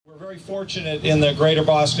very fortunate in the greater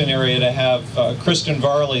Boston area to have Christen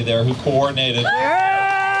Varley there, who coordinated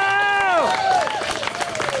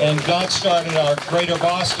and got started our greater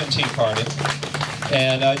Boston Tea Party.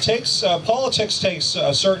 And politics takes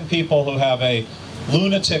certain people who have a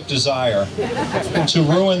lunatic desire to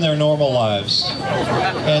ruin their normal lives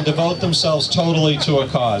and devote themselves totally to a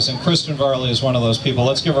cause. And Christen Varley is one of those people.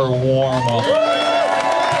 Let's give her a warm welcome.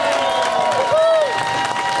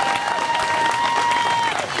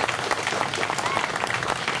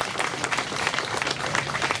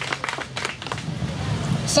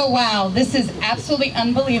 So wow, this is absolutely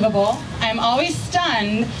unbelievable. I'm always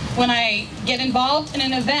stunned when I get involved in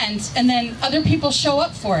an event and then other people show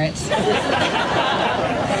up for it.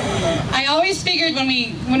 I always figured when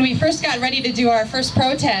we first got ready to do our first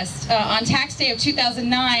protest on tax day of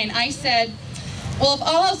 2009, I said, well, if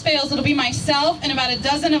all else fails, it'll be myself and about a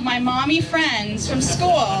dozen of my mommy friends from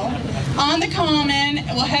school on the Common.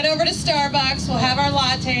 We'll head over to Starbucks, we'll have our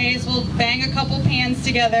lattes, we'll bang a couple pans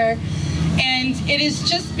together. And it has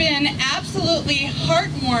just been absolutely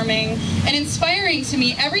heartwarming and inspiring to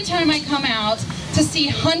me every time I come out to see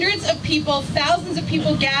hundreds of people, thousands of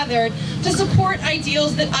people gathered to support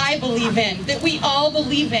ideals that I believe in, that we all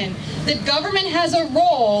believe in, that government has a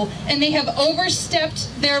role and they have overstepped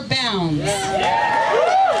their bounds.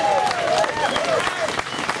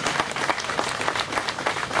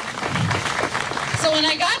 So when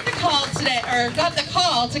I got the call today, or got the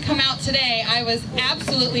call to come out today, I was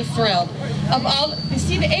absolutely thrilled. Of all, you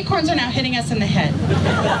see, the acorns are now hitting us in the head.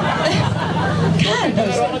 God,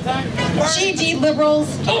 those GD liberals.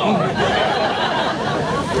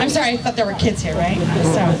 I'm sorry, I thought there were kids here, right?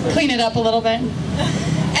 So clean it up a little bit.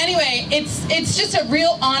 Anyway, it's just a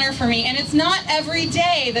real honor for me, and it's not every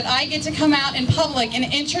day that I get to come out in public and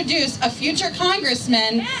introduce a future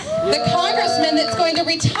congressman, the congressman that's going to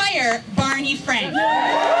retire, Barney Frank. So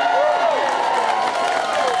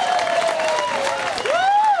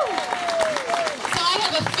I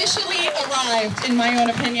have officially arrived, in my own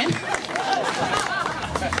opinion.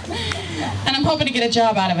 And I'm hoping to get a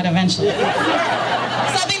job out of it eventually.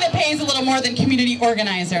 Something that pays a little more than community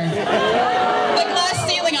organizer. The glass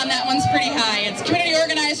ceiling on that one's pretty high. It's community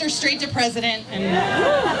organizer straight to president.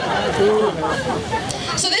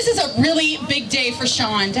 So this is a really big day for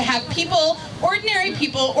Sean, to have people, ordinary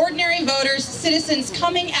voters, citizens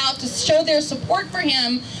coming out to show their support for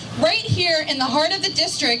him right here in the heart of the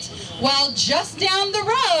district, while just down the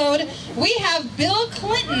road we have Bill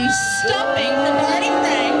Clinton stopping for Barney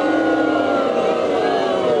Frank.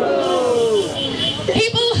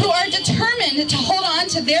 People who are determined to hold on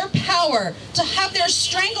to their power, to have their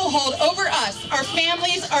stranglehold over us, our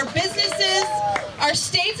families, our businesses, our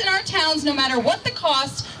states and our towns, no matter what the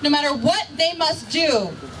cost, no matter what they must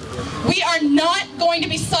do. We are not going to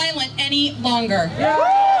be silent any longer. We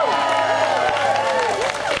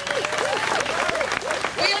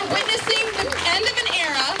are witnessing the end of an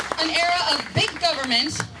era of big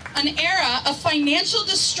government, an era of financial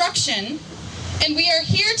destruction, and we are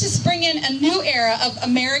here to bring in a new era of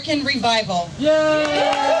American revival. So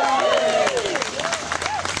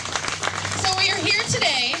we are here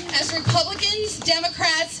today as Republicans,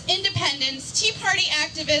 Democrats, Independents, Tea Party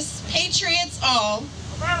activists, patriots, all.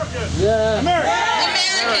 Americans! Yeah.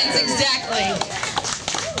 Americans, exactly.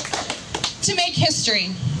 To make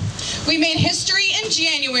history. We made history in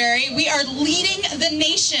January. We are leading the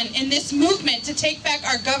nation in this movement to take back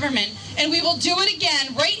our government, and we will do it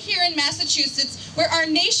again right here in Massachusetts, where our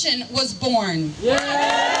nation was born. Yeah.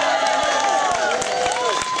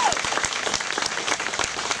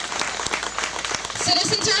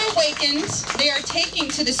 Citizens are awakened. They are taking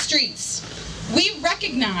to the streets. We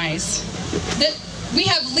recognize that we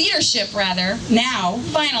have leadership, rather, now,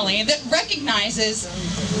 finally, that recognizes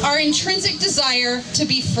our intrinsic desire to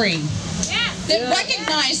be free. That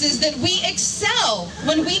recognizes that we excel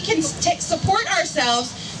when we can support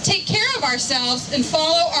ourselves, take care of ourselves, and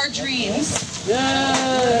follow our dreams.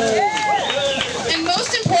 And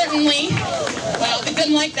most importantly, well, it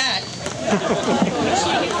didn't like that.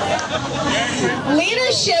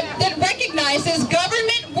 Leadership that recognizes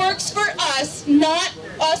government works for us, not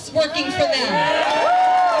us working for them.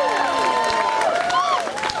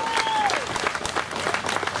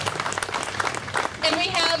 And we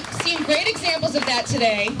have seen great examples of that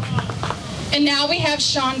today. And now we have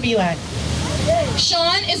Sean Bielat.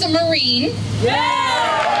 Sean is a Marine. I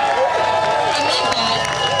love that.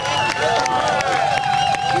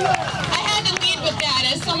 I had to lead with that.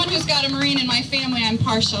 As someone who's got a Marine in my family, I'm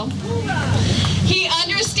partial. He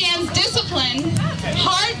understands discipline,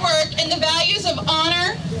 hard work, and the values of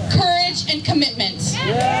honor, courage, and commitment.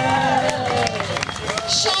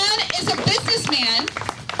 Sean is a businessman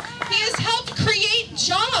He has helped create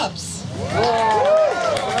jobs.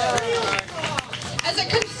 As a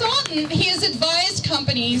consultant, he has advised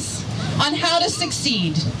companies on how to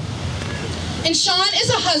succeed. And Sean is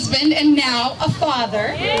a husband and now a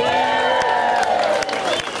father.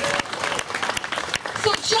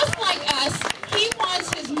 So just like us, he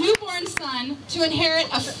wants his newborn son to inherit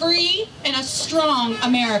a free and a strong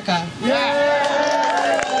America.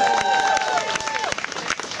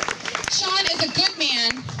 Sean is a good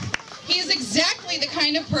man. He is exactly the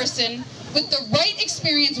kind of person with the right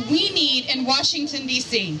experience we need in Washington,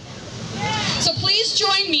 D.C. So please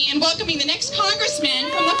join me in welcoming the next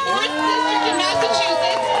congressman from the 4th District in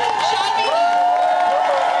Massachusetts,